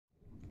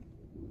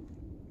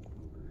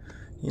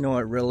You know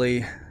what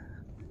really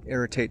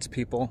irritates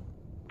people?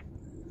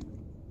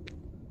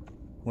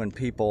 When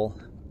people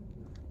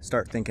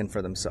start thinking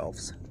for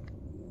themselves.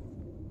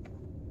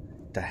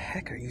 The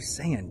heck are you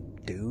saying,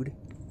 dude?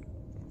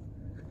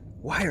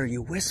 Why are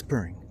you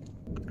whispering?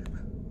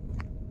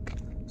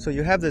 So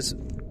you have this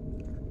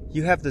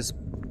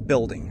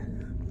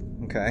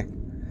building, okay?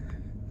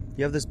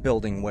 You have this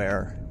building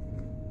where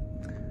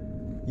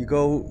you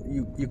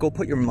go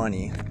put your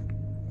money.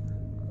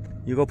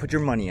 You go put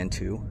your money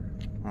into,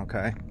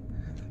 okay?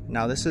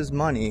 Now this is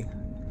money,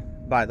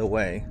 by the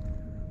way.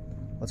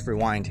 Let's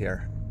rewind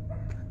here.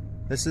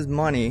 This is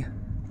money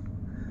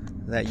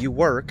that you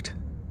worked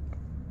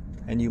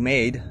and you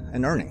made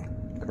an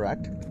earning,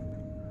 correct?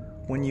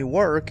 When you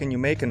work and you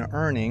make an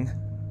earning,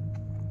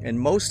 in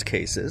most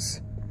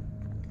cases,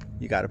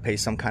 you got to pay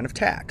some kind of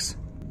tax.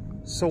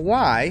 So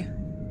why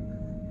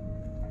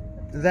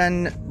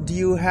then do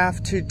you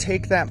have to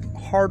take that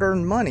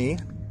hard-earned money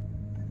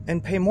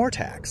and pay more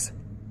tax?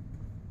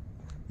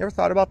 You ever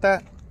thought about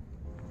that?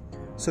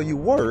 So you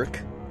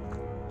work,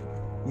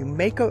 you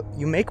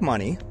make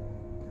money,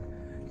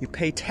 you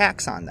pay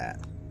tax on that.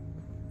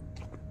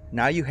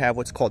 Now you have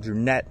what's called your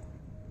net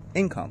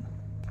income.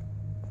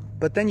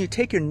 But then you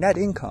take your net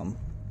income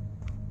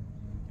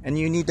and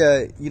you need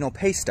to,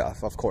 pay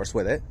stuff, of course,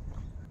 with it.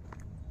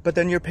 But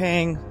then you're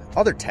paying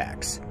other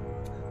tax.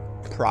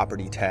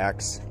 Property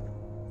tax,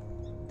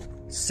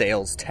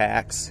 sales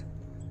tax,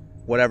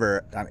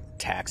 whatever,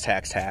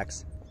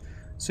 tax.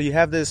 So you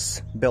have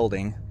this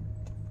building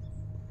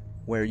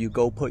where you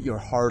go put your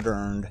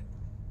hard-earned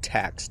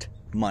taxed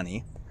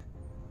money.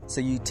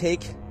 So you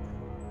take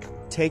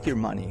your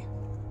money.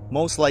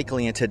 Most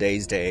likely in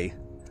today's day,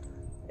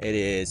 it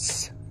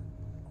is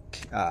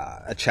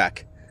a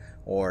check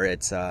or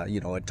it's a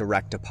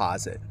direct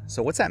deposit.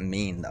 So what's that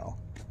mean though?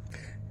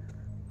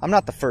 I'm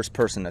not the first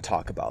person to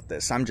talk about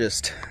this. I'm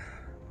just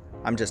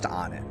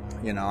on it.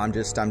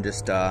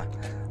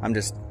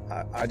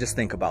 I just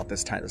think about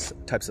this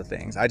types of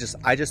things. I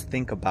just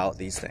think about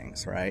these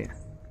things, right?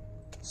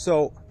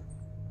 So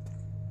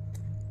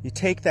you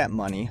take that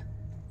money,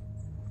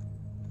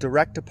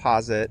 direct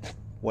deposit,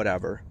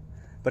 whatever,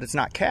 but it's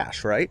not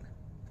cash, right?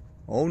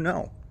 Oh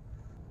no.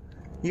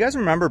 You guys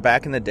remember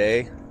back in the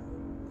day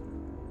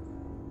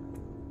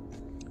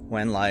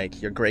when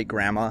like your great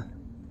grandma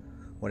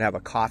would have a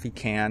coffee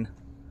can,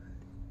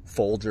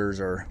 Folgers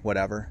or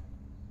whatever,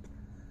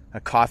 a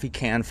coffee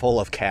can full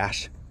of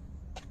cash?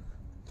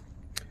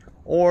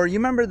 Or you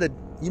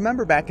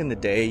remember back in the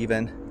day,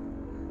 even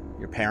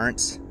your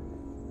parents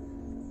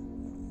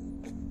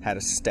had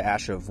a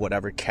stash of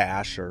whatever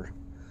cash or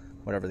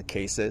whatever the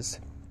case is.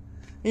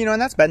 And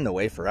that's been the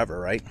way forever,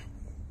 right?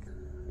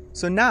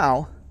 So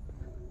now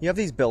you have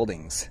these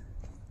buildings.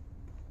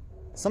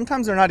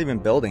 Sometimes they're not even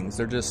buildings,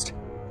 they're just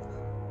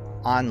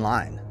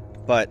online.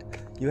 But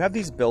you have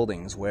these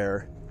buildings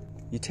where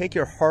you take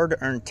your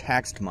hard-earned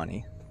taxed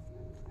money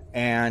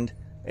and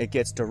it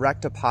gets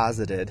direct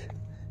deposited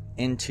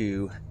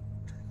into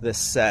this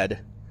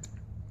said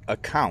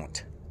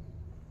account.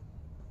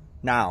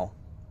 Now,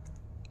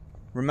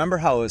 remember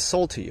how it was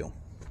sold to you.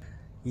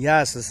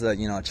 Yes, this is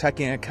a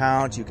checking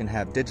account. You can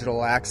have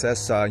digital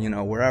access,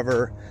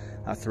 wherever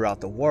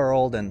throughout the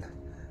world, and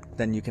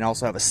then you can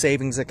also have a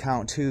savings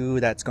account too.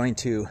 That's going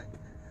to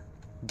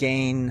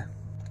gain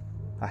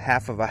a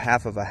half of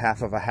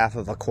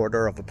a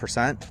quarter of a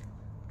percent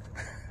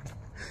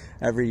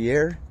every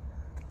year.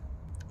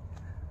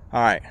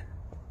 All right.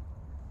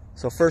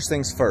 So first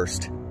things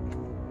first.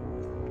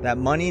 That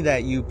money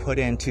that you put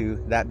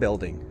into that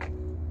building,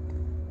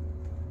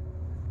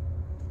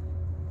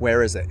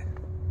 where is it?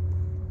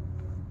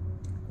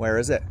 Where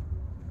is it?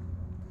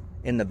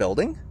 In the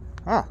building?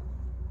 Huh.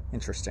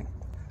 Interesting.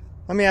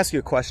 Let me ask you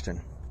a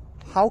question.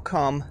 How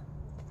come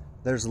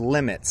there's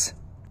limits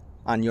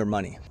on your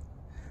money?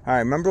 All right,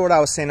 remember what I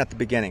was saying at the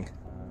beginning.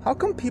 How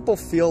come people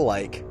feel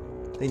like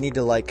they need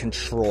to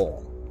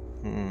control?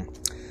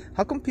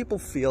 How come people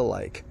feel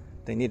like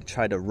they need to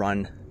try to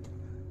run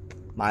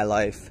my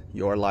life,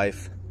 your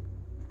life,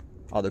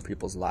 other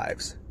people's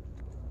lives?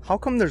 How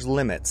come there's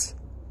limits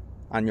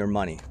on your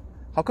money?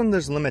 How come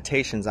there's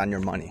limitations on your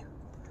money?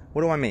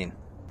 What do I mean?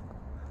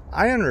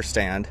 I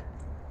understand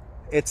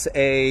it's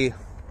a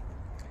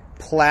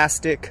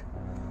plastic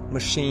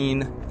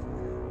machine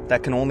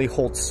that can only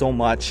hold so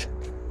much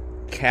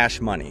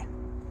cash money.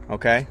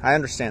 Okay? I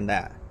understand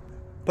that.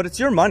 But it's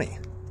your money.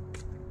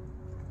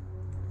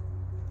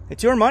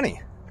 It's your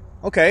money.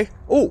 Okay.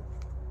 Oh,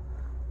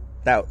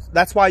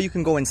 that's why you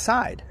can go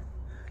inside.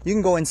 You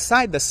can go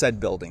inside the said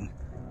building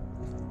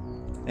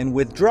and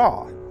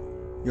withdraw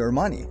your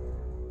money.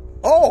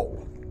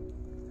 Oh,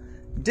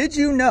 did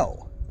you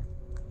know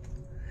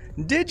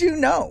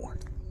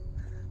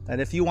that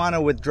if you want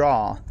to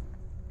withdraw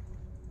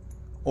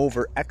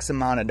over X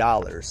amount of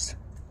dollars,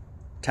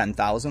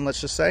 10,000,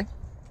 let's just say,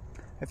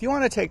 if you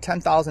want to take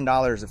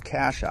 $10,000 of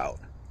cash out,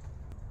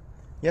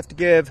 you have to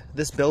give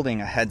this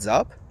building a heads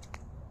up,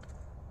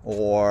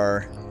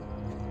 or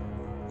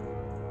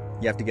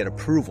you have to get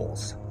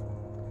approvals.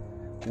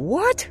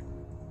 What?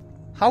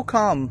 How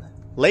come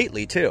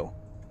lately too,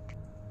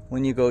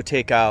 when you go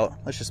take out,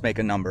 let's just make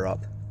a number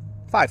up,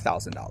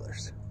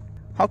 $5,000.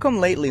 How come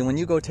lately when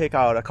you go take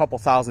out a couple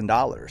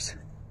 $1,000s,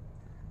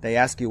 they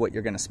ask you what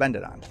you're going to spend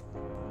it on?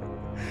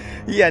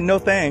 Yeah, no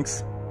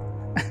thanks.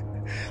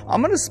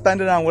 I'm going to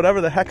spend it on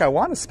whatever the heck I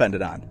want to spend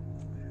it on.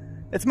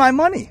 It's my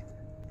money.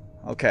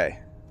 Okay.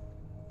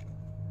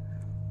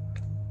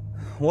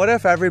 What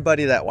if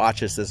everybody that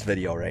watches this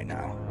video right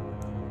now,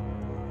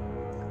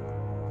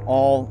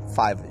 all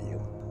 5 of you,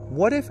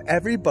 what if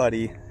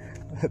everybody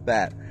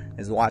that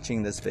is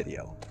watching this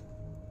video,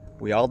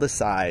 we all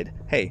decide,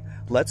 hey,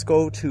 let's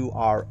go to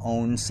our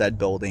own said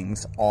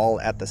buildings all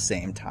at the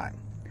same time,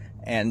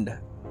 and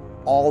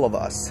all of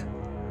us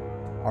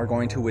are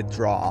going to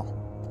withdraw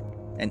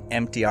and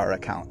empty our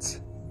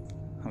accounts,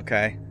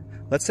 okay?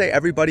 Let's say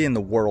everybody in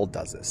the world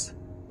does this.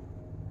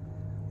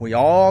 We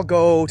all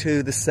go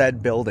to the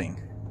said building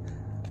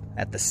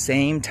at the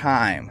same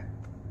time,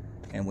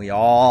 and we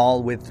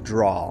all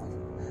withdraw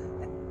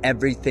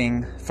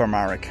everything from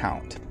our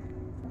account.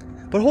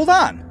 But hold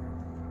on.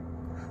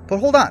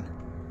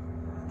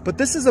 But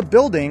this is a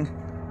building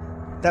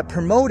that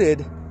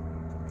promoted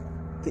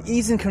the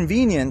ease and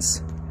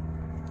convenience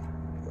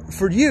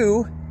for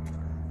you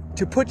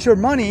to put your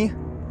money,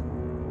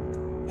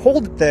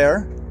 hold it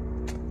there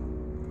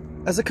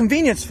as a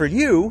convenience for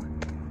you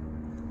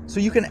so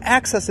you can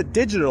access it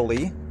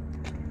digitally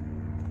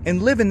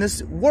and live in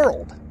this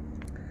world.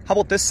 How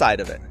about this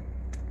side of it?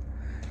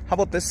 How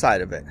about this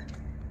side of it?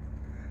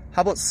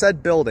 How about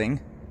said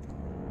building,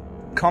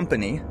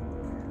 company,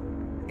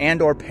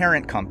 and or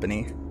parent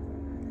company,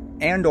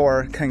 and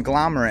or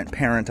conglomerate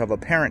parent of a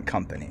parent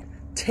company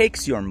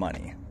takes your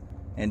money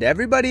and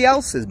everybody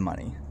else's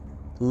money,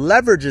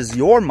 leverages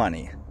your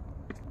money,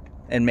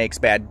 and makes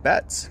bad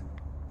bets?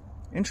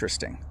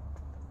 Interesting.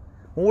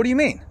 Well, what do you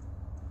mean?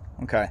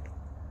 Okay.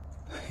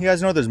 You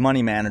guys know there's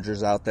money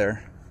managers out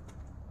there.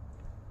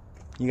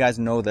 You guys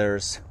know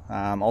there's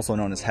also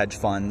known as hedge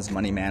funds,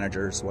 money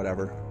managers,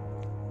 whatever.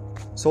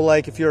 So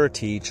like if you're a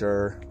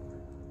teacher,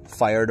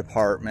 fire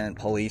department,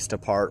 police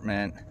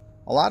department,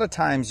 a lot of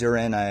times you're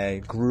in a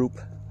group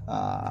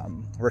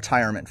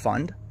retirement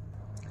fund.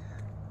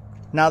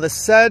 Now the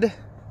said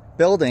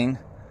building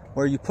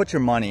where you put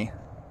your money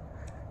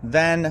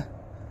then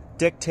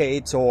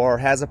dictates or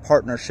has a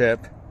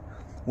partnership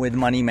with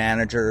money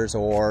managers,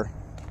 or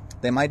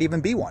they might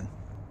even be one.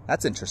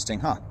 That's interesting,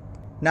 huh?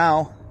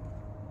 Now,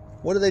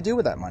 what do they do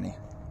with that money?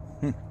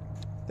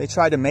 They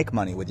try to make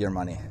money with your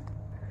money.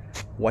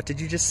 What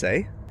did you just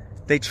say?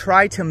 They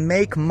try to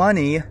make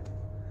money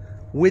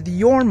with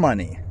your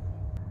money.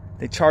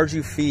 They charge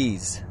you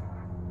fees,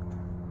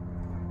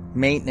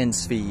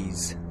 maintenance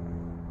fees,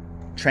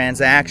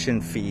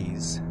 transaction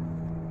fees,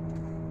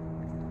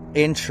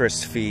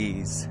 interest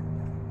fees,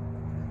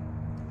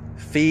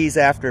 fees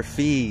after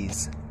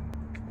fees.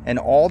 And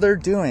all they're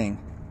doing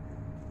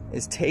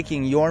is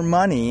taking your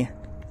money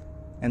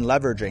and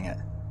leveraging it.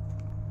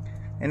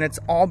 And it's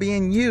all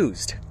being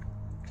used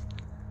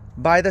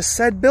by the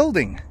said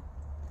building.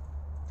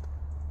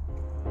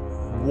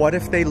 What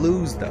if they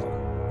lose though?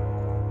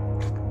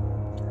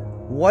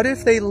 What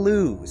if they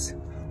lose?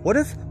 What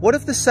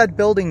if the said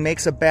building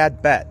makes a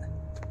bad bet?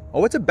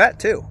 Oh, it's a bet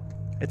too.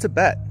 It's a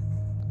bet.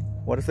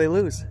 What if they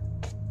lose?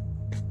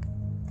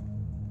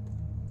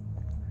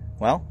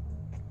 Well,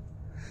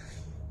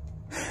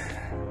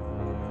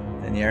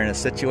 then you're in a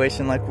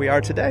situation like we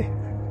are today.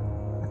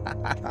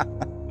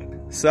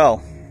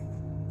 So,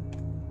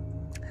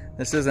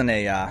 this isn't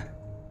a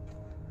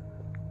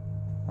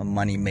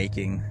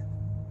money-making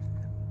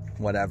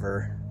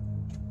whatever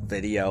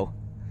video.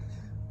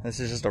 This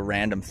is just a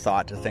random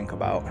thought to think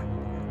about.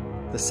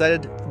 The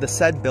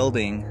said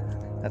building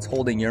that's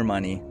holding your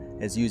money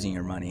is using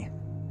your money.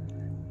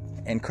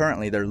 And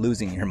currently they're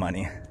losing your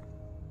money.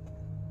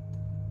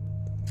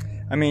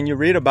 I mean, you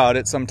read about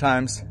it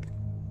sometimes.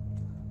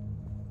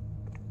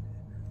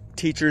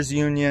 Teachers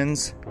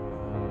unions,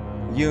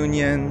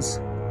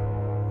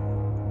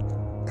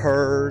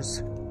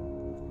 PERS,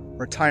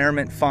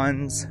 retirement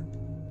funds,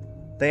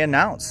 they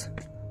announce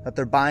that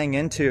they're buying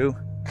into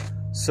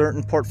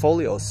certain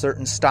portfolios,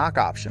 certain stock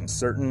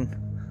options,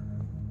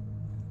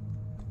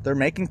 they're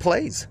making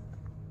plays.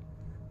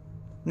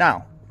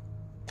 Now,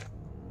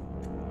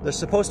 they're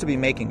supposed to be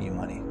making you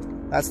money.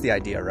 That's the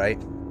idea, right?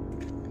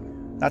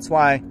 That's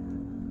why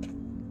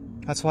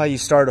you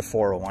start a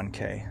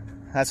 401k.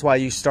 That's why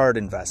you start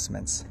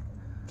investments.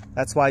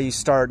 That's why you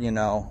start,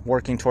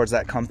 working towards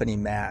that company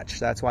match.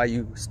 That's why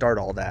you start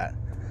all that.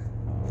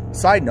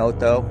 Side note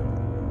though,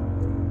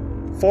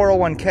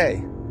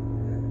 401k.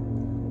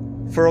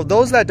 For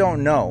those that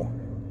don't know,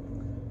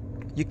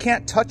 you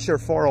can't touch your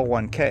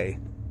 401k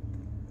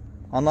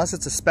unless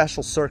it's a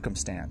special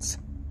circumstance.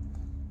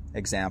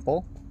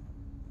 Example,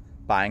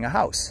 buying a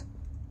house.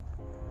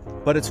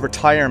 But it's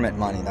retirement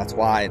money. That's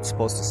why it's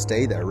supposed to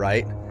stay there,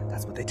 right?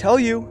 That's what they tell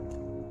you.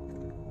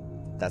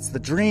 That's the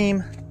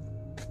dream.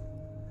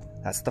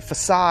 That's the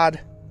facade.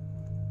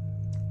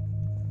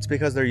 It's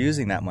because they're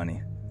using that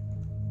money.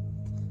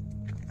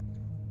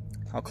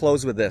 I'll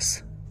close with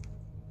this.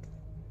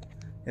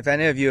 If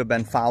any of you have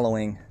been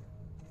following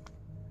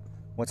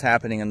what's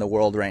happening in the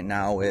world right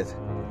now with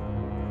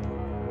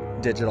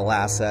digital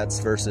assets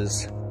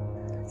versus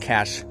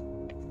cash.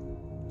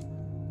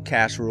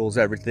 Cash rules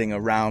everything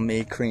around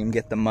me. Cream,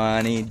 get the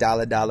money.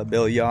 Dollar, dollar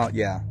bill, y'all.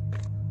 Yeah.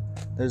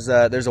 There's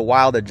a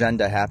wild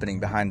agenda happening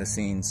behind the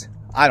scenes.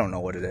 I don't know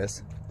what it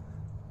is.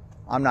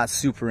 I'm not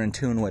super in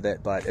tune with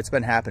it, but it's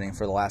been happening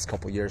for the last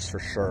couple years for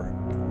sure.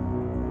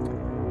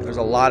 There's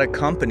a lot of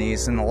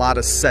companies and a lot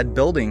of said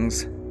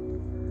buildings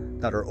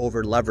that are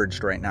over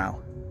leveraged right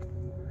now.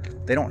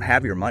 They don't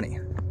have your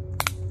money.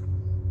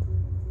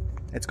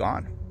 It's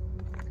gone.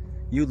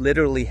 You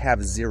literally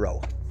have zero.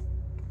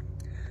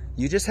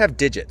 You just have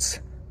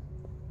digits.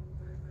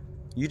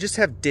 You just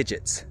have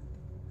digits.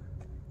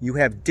 You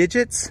have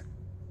digits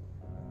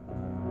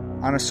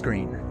on a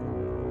screen,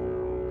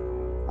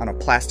 on a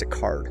plastic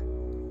card.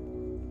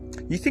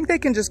 You think they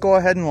can just go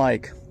ahead and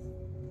like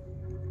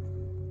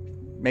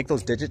make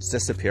those digits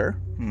disappear?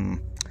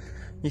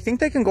 You think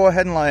they can go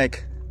ahead and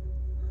like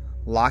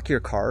lock your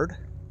card?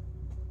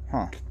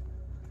 Huh.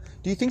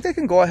 Do you think they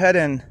can go ahead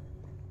and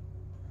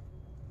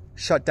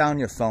shut down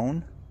your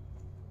phone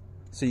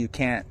so you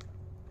can't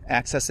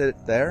access it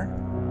there?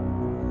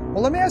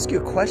 Well, let me ask you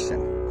a question.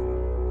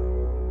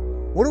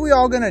 What are we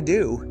all gonna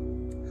do?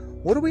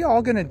 What are we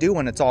all gonna do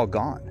when it's all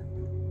gone?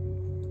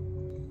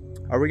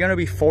 Are we gonna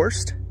be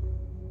forced?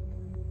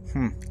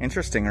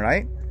 Interesting,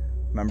 right?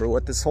 Remember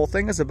what this whole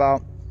thing is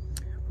about?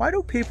 Why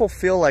do people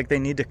feel like they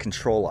need to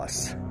control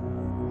us?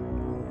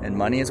 And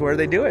money is where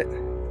they do it.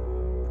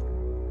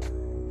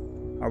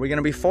 Are we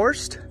gonna be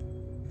forced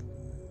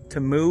to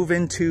move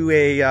into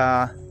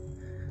a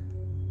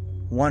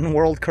one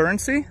world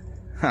currency?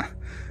 Huh,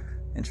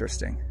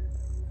 interesting.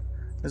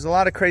 There's a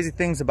lot of crazy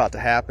things about to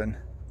happen.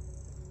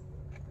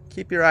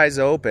 Keep your eyes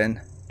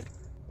open,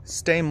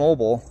 stay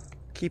mobile,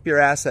 keep your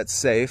assets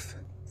safe.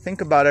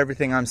 Think about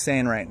everything I'm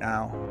saying right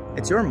now.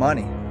 It's your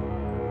money.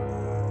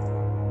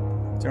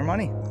 It's your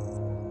money.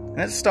 And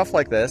it's stuff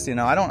like this, you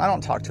know, I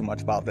don't talk too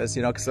much about this,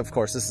 you know, because of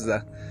course this is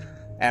a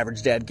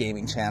average dad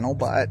gaming channel,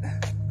 but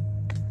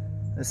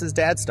this is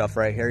dad stuff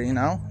right here, you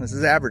know? This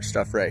is average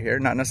stuff right here.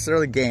 Not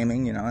necessarily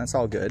gaming, you know, that's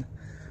all good.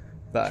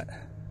 But,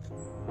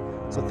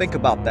 so think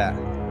about that.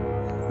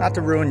 Not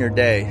to ruin your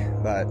day,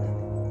 but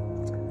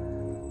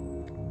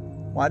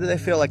why do they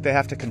feel like they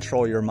have to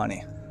control your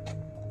money?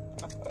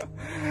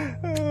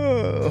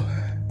 Oh.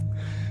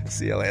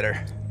 See you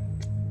later.